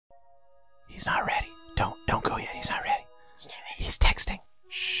He's not ready. Don't go yet. He's not ready. He's not ready. He's texting.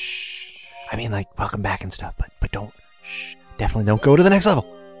 Shh. I mean, like, welcome back and stuff, but don't. Shh. Definitely don't go to the next level.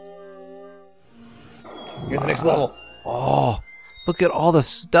 You're at the next level. Oh, look at all the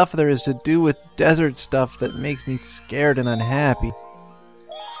stuff there is to do with desert stuff that makes me scared and unhappy.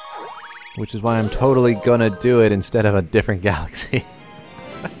 Which is why I'm totally gonna do it instead of a different galaxy.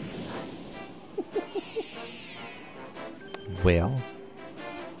 Well,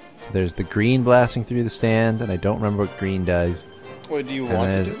 so there's the green blasting through the sand, and I don't remember what green does. Wait, do you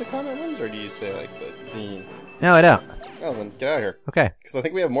want to do the comet ones, or do you say like the? No, I don't. Oh, then get out of here. Okay. Because I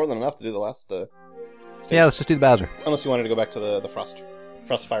think we have more than enough to do the last. Yeah, let's just do the Bowser. Unless you wanted to go back to the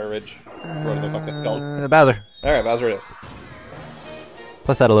Frostfire Ridge, whatever the fuck that's called. Bowser. All right, Bowser it is.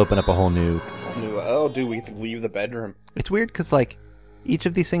 Plus, that'll open up a whole new. Oh, dude, we get to leave the bedroom. It's weird because like each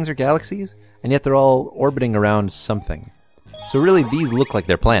of these things are galaxies, and yet they're all orbiting around something. So really, these look like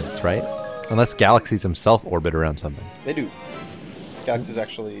they're planets, right? Unless galaxies themselves orbit around something. They do. Galaxies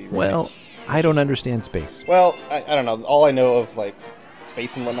actually rotate. Well, I don't understand space. Well, I don't know. All I know of like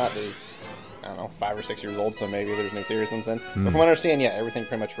space and whatnot is, I don't know, 5 or 6 years old, so maybe there's new theories since then. But from what I understand, yeah, everything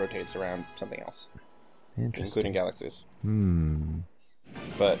pretty much rotates around something else. Including galaxies.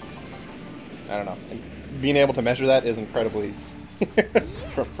 But, I don't know. And being able to measure that is incredibly...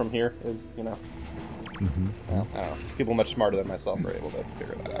 from here is, you know... Well, I don't know. People much smarter than myself are able to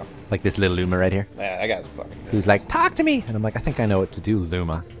figure that out. Like this little Luma right here? Yeah, that guy's fucking good. Who's like, talk to me! And I'm like, I think I know what to do,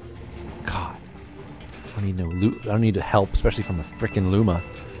 Luma. God. I don't need help, especially from a frickin' Luma.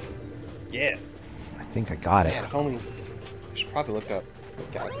 Yeah. I think I got it. Man, if only... I should probably look up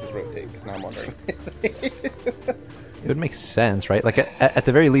what galaxies rotate, because now I'm wondering. It would make sense, right? Like, at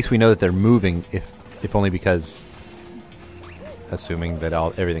the very least, we know that they're moving, if only because... Assuming that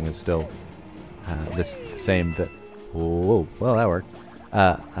everything is still... this same that whoa, well that worked.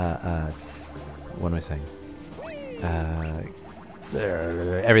 What am I saying?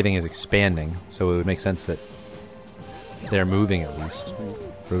 Everything is expanding, so it would make sense that they're moving at least,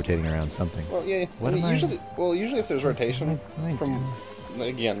 rotating around something. Well, yeah. Usually if there's rotation from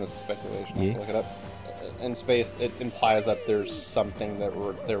again, this is speculation. I have to look it up. In space, it implies that there's something that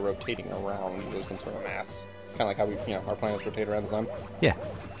they're rotating around. There's some sort of mass, kind of like how we, our planets rotate around the sun. Yeah.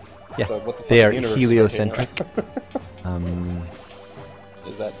 Yeah, so what the fuck they are the heliocentric.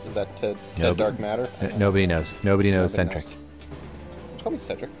 Is that dark matter? Nobody knows. Nobody knows Centric. Call me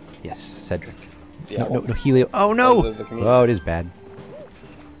Cedric. Yes, Cedric. Yeah. No, helio. Oh no! Oh, it is bad.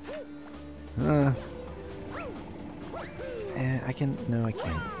 I can. No, I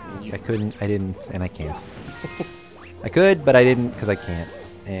can't. I couldn't. I didn't, and I can't. I could, but I didn't because I can't.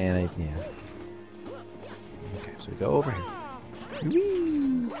 And yeah. Okay, so we go over here.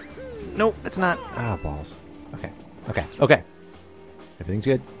 Whee! Nope, that's not. Ah, balls. Okay. Okay. Okay. Everything's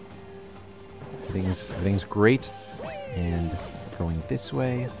good. Everything's great. And going this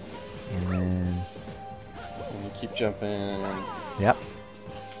way. And then... And you keep jumping. Yep.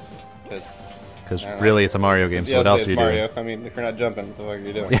 Because really it's a Mario game, so yeah, what else are you Mario. doing? I mean, if you're not jumping, what the fuck are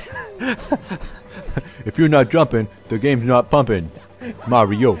you doing? If you're not jumping, the game's not pumping.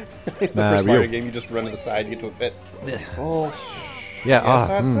 Mario. The first Mario game, you just run to the side, you get to a pit. Oh, yeah,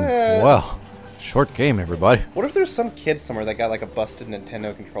 that's it. Well, short game, everybody. What if there's some kid somewhere that got like a busted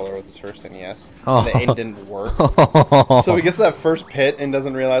Nintendo controller with his first NES, Oh. and the aim didn't work? So he gets to that first pit and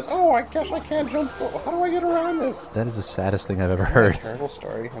doesn't realize, oh, I guess I can't jump. How do I get around this? That is the saddest thing I've ever heard. Terrible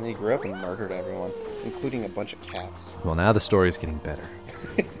story. And he grew up and murdered everyone, including a bunch of cats. Well, now the story is getting better.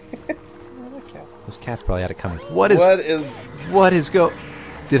 I like cats. Those cats probably had it coming. What is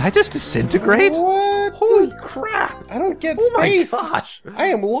Did I just disintegrate? What? Holy crap! I don't get Oh space. my gosh! I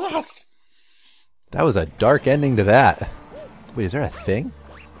am lost. That was a dark ending to that. Wait, is there a thing?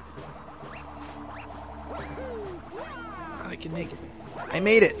 I can make it. I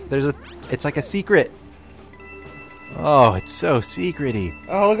made it. It's like a secret. Oh, it's so secrety.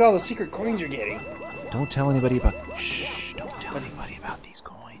 Oh, look at all the secret coins you're getting. Don't tell anybody about. Shh! Don't tell anybody about these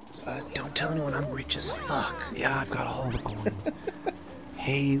coins. Don't tell anyone I'm rich as fuck. Yeah, I've got all the coins.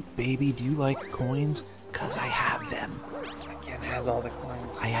 Hey, baby, do you like coins? 'Cause I have them. Ken has all the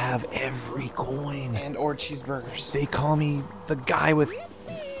coins. I have every coin. Or cheeseburgers. They call me the guy with...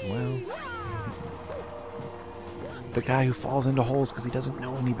 Well... The guy who falls into holes because he doesn't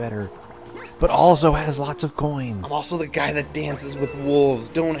know any better. But also has lots of coins. I'm also the guy that dances with wolves.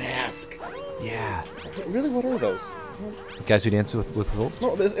 Don't ask. Yeah. Really, what are those? Guys who dance with wolves?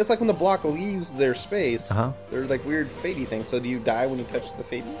 No, it's like when the block leaves their space. Uh-huh. They're like weird fadey things. So do you die when you touch the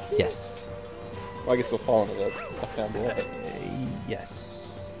fadey? Yes. Well, I guess they'll fall into the stuff down below.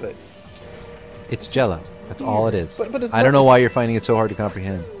 Yes. But it's Jello. That's all it is. But it's I don't know why you're finding it so hard to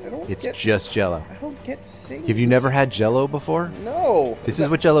comprehend. I don't It's just Jello. I don't get things. Have you never had Jello before? No. This is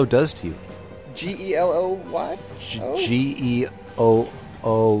what Jello does to you. G-E-L-O-Y? G-E-O-O-Lo.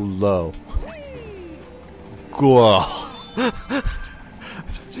 Cool. Did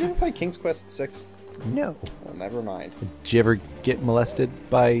you ever play King's Quest 6? No. Oh, never mind. Did you ever get molested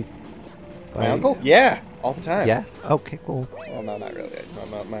by my uncle? Yeah, all the time. Yeah? Okay, cool. Well, no, not really.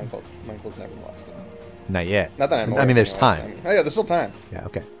 No, my uncle's never molested. Not yet. Not that I'm aware I mean, there's of, time. Oh, yeah, there's still time. Yeah,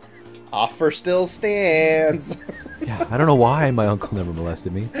 okay. Offer still stands. Yeah, I don't know why my uncle never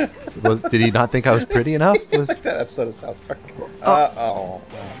molested me. Did he not think I was pretty enough? Like that episode of South Park.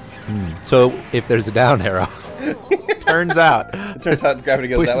 So if there's a down arrow, turns out gravity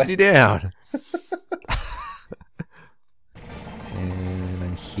goes that way. Pushes you down. And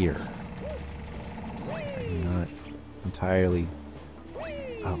I'm here. I'm not entirely.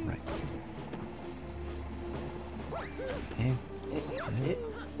 Oh, right.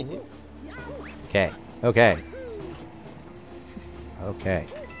 Okay. Okay. Okay.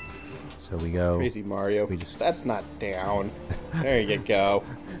 So we go. Crazy Mario. That's not down. There you go.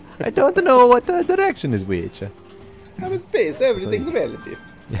 I don't know what the direction is which. I'm in space. Everything's relative.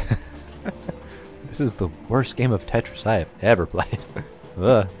 This is the worst game of Tetris I have ever played.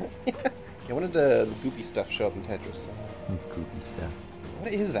 Ugh. Yeah, when did the goopy stuff show up in Tetris? Goopy stuff.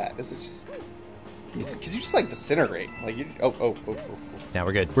 What is that? Is it just... Because you just, like, disintegrate. Like, you... Oh. Now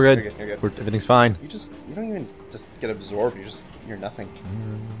we're good. We're good. You're good. Everything's fine. You don't even just get absorbed. You're nothing.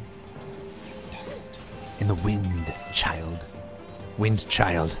 Dust. In the wind, child. Wind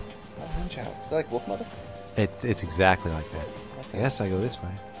child. Oh, wind child. Is that like Wolf Mother? It's exactly like that. Yes, I go this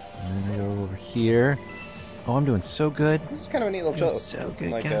way. And then I go over here. Oh, I'm doing so good. This is kind of a neat little cholo. So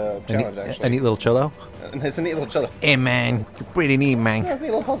good, like a challenge, actually. A neat little cholo? It's a neat little cholo. Hey, man. You're pretty neat, man. Yeah, it's a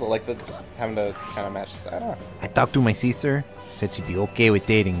neat little puzzle. Like, just having to kind of match the... I don't know. I talked to my sister. She said she'd be okay with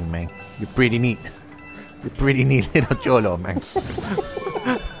dating you, man. You're pretty neat. You're pretty neat little cholo, man.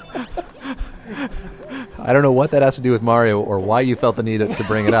 I don't know what that has to do with Mario or why you felt the need to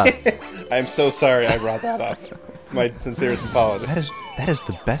bring it up. I'm so sorry I brought that up. My sincerest apologies. That is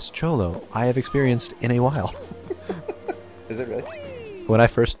the best cholo I have experienced in a while. Is it really? When I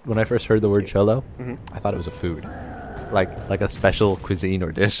first heard the word cholo, I thought it was a food, like a special cuisine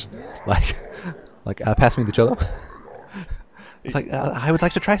or dish, like pass me the cholo. It's like I would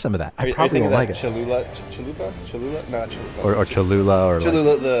like to try some of that. I probably won't like it. Cholula, no, not Cholula. Or Cholula, or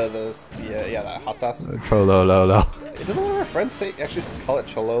Cholula, the hot sauce. Chololo. Doesn't one of our friends actually call it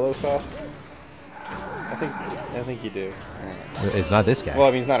Chololo sauce? I think you do. It's not this guy. Well,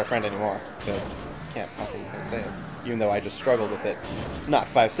 I mean, he's not a friend anymore because I can't fucking say it. Even though I just struggled with it not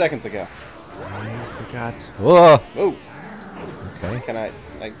 5 seconds ago. I forgot. Whoa. Whoa. Okay. Can I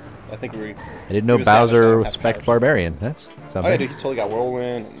think I didn't know Bowser respect Barbarian. That's something. Oh yeah, dude, he's totally got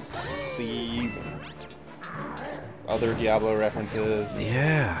Whirlwind and Cleave and other Diablo references.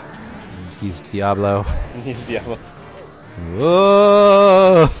 Yeah. He's Diablo. He's Diablo.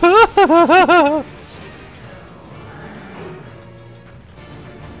 Whoa.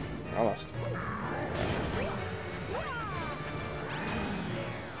 Almost.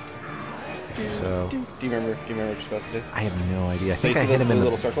 So, do you remember what you're supposed to do? I have no idea. I So think you I see hit those him in the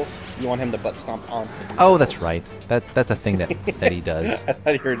little circles? You want him to butt stomp onto the Oh, circles. that's right. That's a thing that he does. I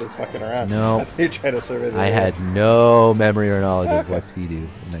thought you were just fucking around. No. I thought you were trying to survey the I area. had no memory or knowledge of what he do,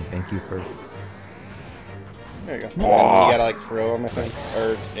 and I thank you for. There you go. You gotta like throw him, I think,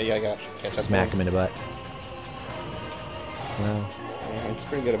 or yeah, you gotta catch up. Smack him in the butt. Well, Yeah, he's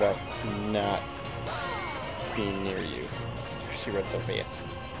pretty good about not being near you. She read so fast.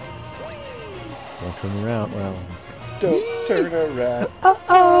 don't turn around. Well, Don't turn around.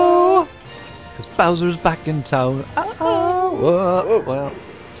 oh, because Bowser's back in town. Oh, Whoa. well,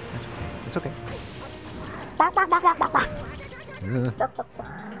 that's okay.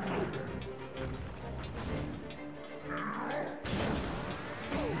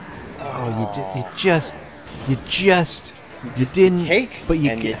 Oh, you didn't take, but you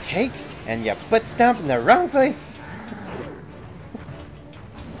and you take, and you butt stomp in the wrong place.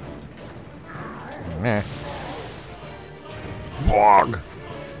 Bog.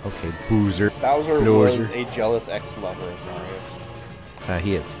 Okay, Boozer. Bowser Bowser. was a jealous ex-lover of Mario's.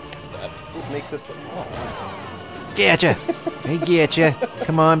 He is. That would make this. Oh. Getcha! I getcha!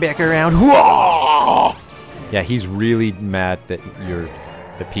 Come on back around. Whoa! Yeah, he's really mad that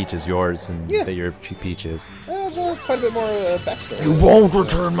Peach is yours and that you're Peach is. There's quite a bit more backstory. You won't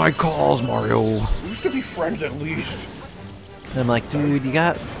return my calls, Mario. We used to be friends at least. And I'm like, dude, you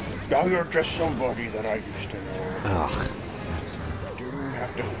got. Now you're just somebody that I used to know. Ugh. Didn't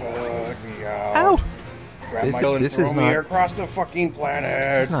have to cut me out. Ow! grab my and throw me across the fucking planet.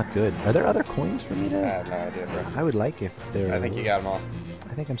 This is not good. Are there other coins for me to... I have no idea, bro. I would like if there... I think you got them all.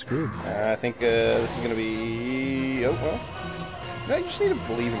 I think I'm screwed. I think this is going to be... Oh, well. No, you just need to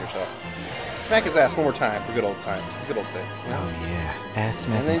believe in yourself. Smack his ass one more time for good old time. Good old sake. Oh, yeah. Ass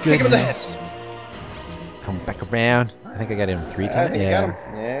smack. And then kick him in the head. Come back around. I think I got him 3 times. I think you got him.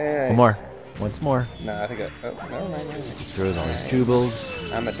 Yeah. One more. Once more. No, I think I... Oh, no. Throws all his jubals.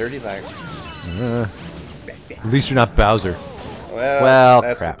 I'm a dirty liar. At least you're not Bowser. Well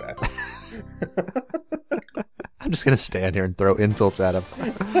that's crap. Bad. I'm just gonna stand here and throw insults at him.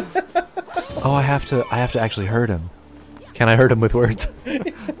 Oh, I have to actually hurt him. Can I hurt him with words?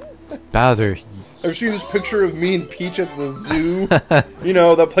 Bowser. I've seen this picture of me and Peach at the zoo. You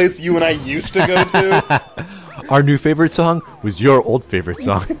know, that place you and I used to go to. Our new favorite song was your old favorite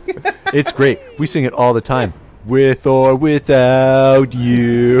song. It's great. We sing it all the time. With or without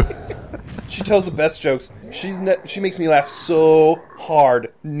you. She tells the best jokes. She makes me laugh so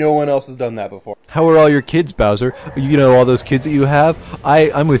hard. No one else has done that before. How are all your kids, Bowser? You know, all those kids that you have?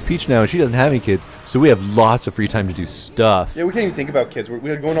 I'm with Peach now, and she doesn't have any kids, so we have lots of free time to do stuff. Yeah, we can't even think about kids.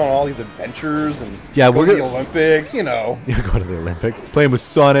 We're going on all these adventures and we're to the Olympics, you know. Yeah, going to the Olympics. Playing with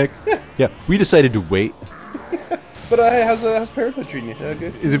Sonic. Yeah, we decided to wait. But how's parenthood treating you?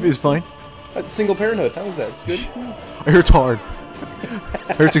 Good? Is fine. Single parenthood, how was that? It's good? I hear it's hard.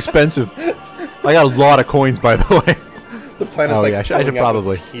 I hear it's expensive. I got a lot of coins, by the way. The planet's I should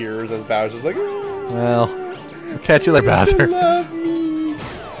probably. With tears as Bowser's like, oh, well, I'll catch you later, Bowser. Love me.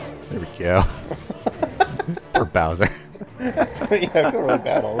 There we go. Poor Bowser. Yeah, I feel really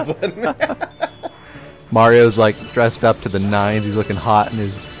bad all of a sudden. Mario's like dressed up to the nines. He's looking hot in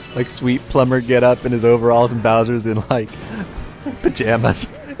his like sweet plumber get up in his overalls, and Bowser's in like pajamas.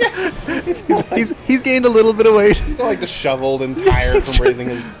 Yeah. He's gained a little bit of weight. He's all like disheveled and tired from raising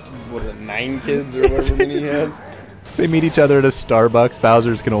his 9 kids or whatever many he has. They meet each other at a Starbucks.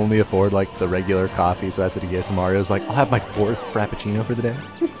 Bowser's can only afford like the regular coffee, so that's what he gets. And Mario's like, I'll have my 4th Frappuccino for the day.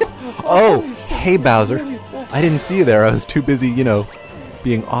 Oh, hey Bowser. I didn't see you there. I was too busy, you know,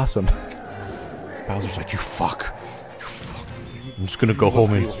 being awesome. Bowser's like, you fuck. I'm just gonna go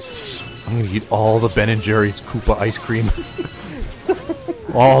home and I'm gonna eat all the Ben & Jerry's Koopa ice cream.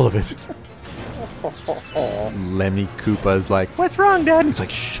 All of it. Lemmy Koopa's like, what's wrong, Dad? And he's like,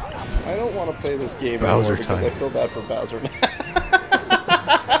 shut up. I don't want to play this game Bowser anymore because time. I feel bad for Bowser now.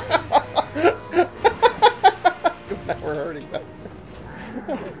 Because now we're hurting Bowser.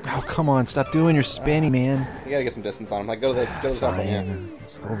 Oh, come on. Stop doing your spinny, man. You gotta get some distance on him. Like, go to the top one, yeah.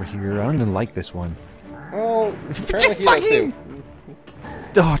 Let's go over here. I don't even like this one. Well, apparently he does too.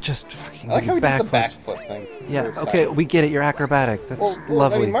 Oh, just fucking I like how he does the backflip. backflip thing. Yeah, okay, we get it. You're acrobatic. That's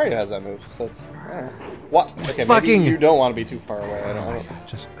lovely. I mean, Mario has that move, so it's... What? Okay, fucking... maybe you don't want to be too far away. I don't...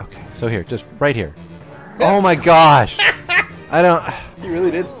 Just, okay, so here, just right here. Oh my gosh! I don't... He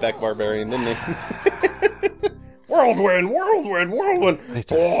really did spec Barbarian, didn't he? Whirlwind, whirlwind, whirlwind!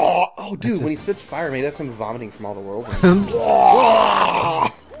 Oh, dude, when he spits fire, maybe that's him vomiting from all the whirlwind.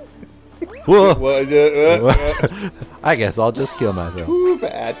 Whoa. I guess I'll just kill myself. Too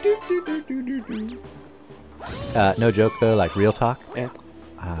bad. No joke though, like real talk. Yeah.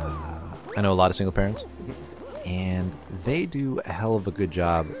 I know a lot of single parents, and they do a hell of a good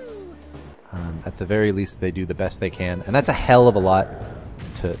job. At the very least, they do the best they can, and that's a hell of a lot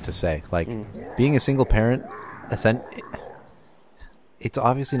to say. Like being a single parent, it's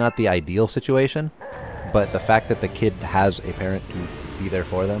obviously not the ideal situation, but the fact that the kid has a parent to be there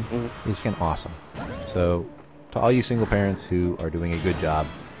for them is fucking awesome. So to all you single parents who are doing a good job,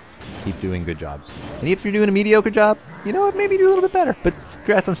 keep doing good jobs. And if you're doing a mediocre job, you know what, maybe do a little bit better, but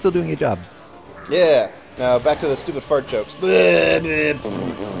congrats on still doing a job. Yeah. Now back to the stupid fart jokes. Yeah,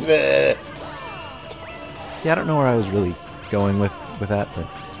 I don't know where I was really going with that, but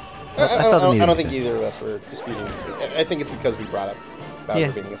I don't think either of us were disputing. I think it's because we brought up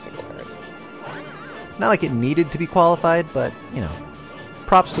Bowser being a single parent. Not like it needed to be qualified, but, you know,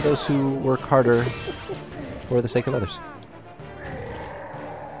 props to those who work harder for the sake of others.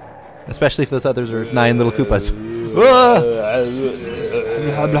 Especially if those others are 9 little Koopas. Blah,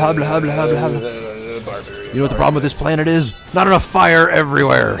 blah, blah, blah, blah, blah. You know what the problem with this planet is? Not enough fire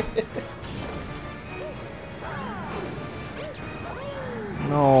everywhere.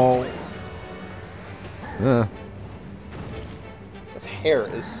 No. His hair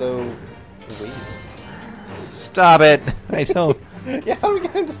is so wavy. Stop it! I don't. Yeah, how do we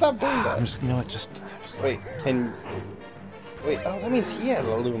get him to stop doing that? I'm just, you know what? Just wait. Wait. Oh, that means he has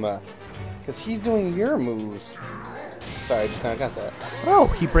a Luma, because he's doing your moves. Sorry, I just now got that. Oh,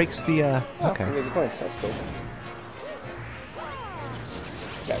 he breaks the. Okay. He gives the points. That's cool.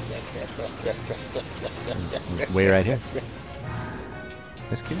 Way right here.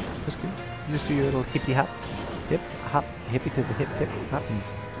 That's cute. That's cute. You just do your little hippie hop. Hip, hop, hippie to the hip, hip, hop.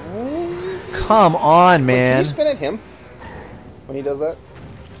 Come on, man. Can you spin at him when he does that?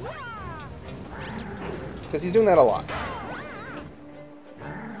 Because he's doing that a lot.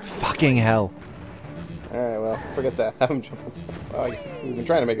 Fucking hell. Alright, well, forget that. Have him jump on some. Oh, we've been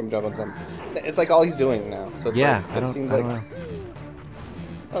trying to make him jump on some. It's like all he's doing now. So it's yeah, like, I don't know.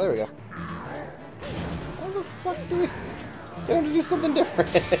 Oh, there we go. How the fuck do we get him to do something different?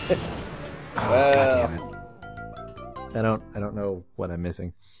 Oh, God damn it. I don't know what I'm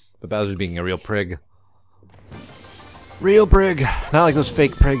missing. But Bowser's being a real prig. Real prig. Not like those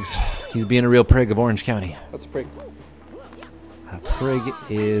fake prigs. He's being a real prig of Orange County. What's a prig? A prig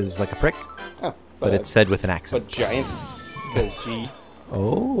is like a prick, oh, but it's said with an accent. But giant. Because G.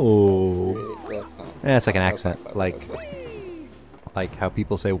 Oh. That's not. Yeah, it's like an accent. Like how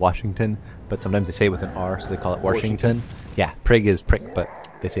people say Washington, but sometimes they say it with an R, so they call it Washington. Yeah, prig is prick, but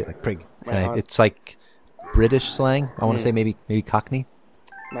they say it like prig. And it's like British slang. I want to say maybe Cockney.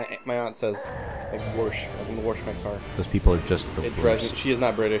 My aunt says, like, wash. I'm going to wash my car. Those people are just the worst. She is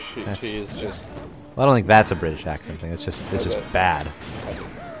not British. She is just... Well, I don't think that's a British accent thing. It's just bad.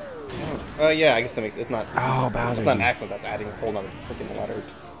 Yeah, I guess that makes... It's not... Oh, Bowser. It's not an accent. That's adding a whole nother freaking letter.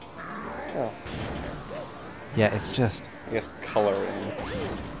 Oh. Yeah, it's just... I guess color and...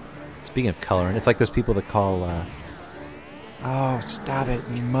 Speaking of coloring, it's like those people that call... Oh, stop it,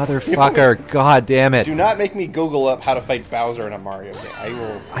 you motherfucker. God damn it. Do not make me Google up how to fight Bowser in a Mario game.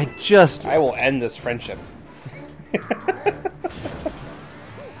 I will end this friendship.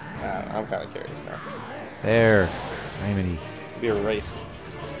 I'm kind of curious now. There. Criminy. It'll be a race.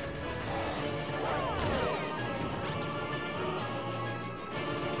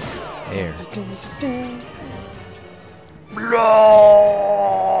 There.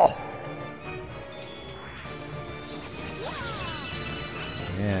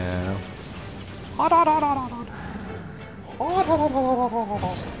 Yeah.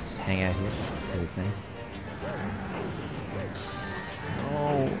 Just hang out here. That is nice.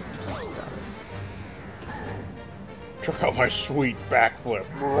 Oh, stop it. Check out my sweet backflip.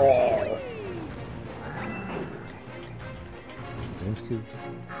 Roar. That's cool.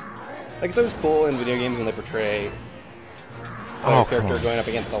 Like, it's always cool in video games when they portray a character going up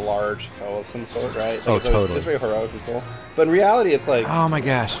against a large foe of some sort, right? Like, oh, totally. It's very heroic and cool. But in reality, it's like... Oh my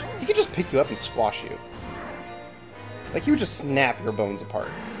gosh. He could just pick you up and squash you. Like, he would just snap your bones apart.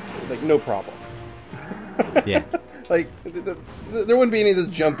 Like, no problem. Yeah. Like, there wouldn't be any of this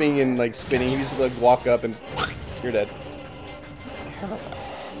jumping and, like, spinning. He'd just, like, walk up and... You're dead. It's terrifying.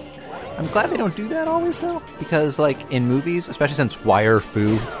 I'm glad they don't do that always, though. Because, like, in movies, especially since wire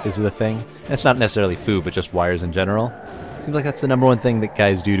foo is the thing. And it's not necessarily foo, but just wires in general. It seems like that's the number one thing that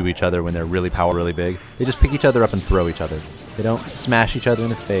guys do to each other when they're really big. They just pick each other up and throw each other. They don't smash each other in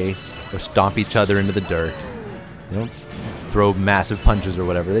the face or stomp each other into the dirt. They don't throw massive punches or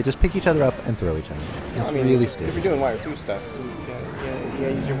whatever. They just pick each other up and throw each other. It's I mean, really if stupid. you're doing wire foo stuff, yeah,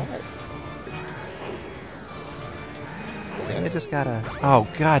 use your wire. They just gotta... Oh,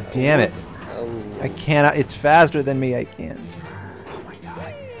 god damn it. Oh. I can't... It's faster than me. I can't. Oh my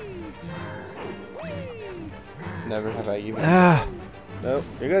god. Never have I even... Ah. No,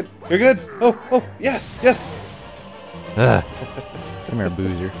 you're good. You're good. Oh, yes, yes. Come here,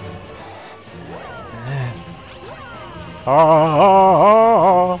 boozer.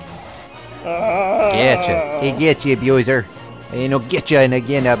 Getcha. Hey, getcha, boozer. Ain't no getcha and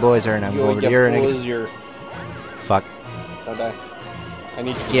again, that boozer, and I'm over here and again. Fuck. Don't die. I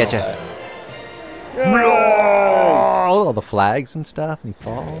need to getcha. All the flags and stuff, and he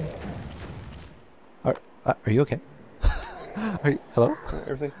falls. Are you okay? Hello?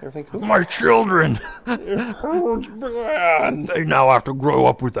 Everything cool? My children! They now have to grow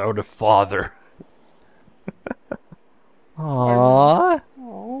up without a father. Aww.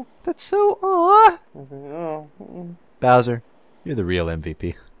 That's so aww. Bowser, you're the real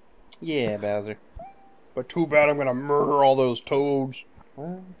MVP. Yeah, Bowser. But too bad I'm gonna murder all those toads.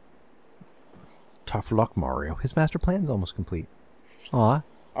 Tough luck, Mario. His master plan's almost complete. Aw.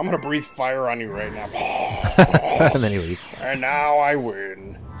 I'm gonna breathe fire on you right now. And then he leaves. And now I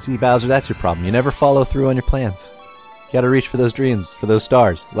win. See, Bowser, that's your problem. You never follow through on your plans. You gotta reach for those dreams, for those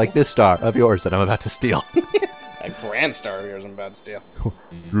stars. Like this star of yours that I'm about to steal. That grand star of yours I'm about to steal.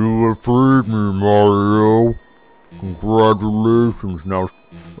 You freed me, Mario. Congratulations. Now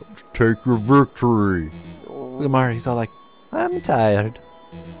take your victory. Look at Mario. He's all like, I'm tired.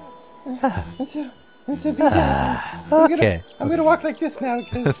 That's a big deal. Okay. I'm gonna walk like this now.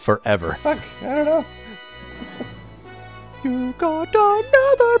 Forever. Fuck, I don't know. You got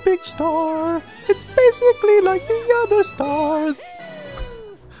another big star. It's basically like the other stars.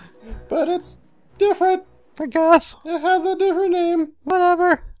 But it's different. I guess. It has a different name.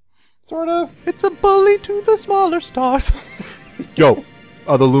 Whatever. Sort of. It's a bully to the smaller stars. Yo,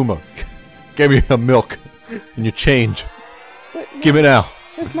 other Luma. Give me a milk and your change. But Give it now.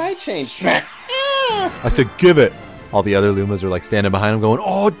 it's my change. Smack. I said give it. All the other Lumas are like standing behind him going,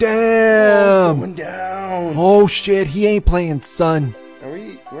 oh, damn. Going down. Oh, shit. He ain't playing, son. Are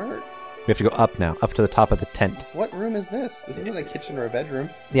we? Where? We have to go up now. Up to the top of the tent. What room is this? This isn't a kitchen or a bedroom.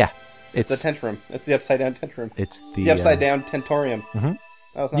 Yeah. It's the tent room. It's the upside down tent room. It's The upside down tentorium. Mhm.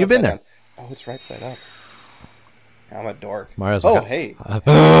 Oh, it's not You've been upside there. down. Oh, it's right side up. I'm a dork. Mario's Oh, like, hey.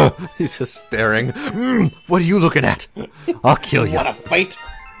 he's just staring. What are you looking at? I'll kill you. Want to fight?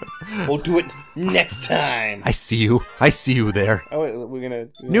 We'll do it next time. I see you. I see you there. Oh, wait, we're gonna.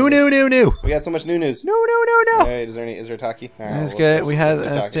 New. We got so much new news. No. Hey, is there a talkie? All right, That's let's- good. We have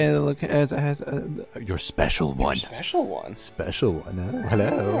let's do talkie. your special one. Special one. Special one. Oh,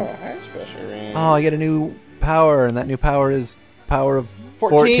 Hello. hi, special ring. Oh, I get a new power, and that new power is power of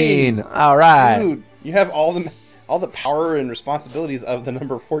 14. 14. All right. Dude, you have all the power and responsibilities of the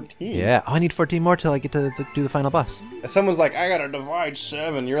number 14. Yeah. Oh, I need 14 more till I get to do the final boss. If someone's like, I gotta divide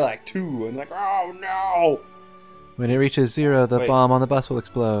 7, you're like 2, and like, oh no. When it reaches 0, the Wait. bomb on the bus will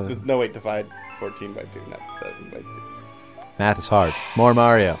explode. No, wait, divide 14 by 2, not 7 by 2. Math is hard. More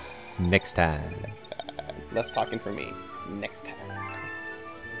Mario. Next time. Next time. Less talking for me. Next time.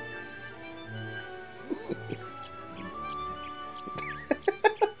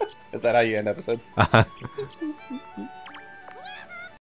 Is that how you end episodes?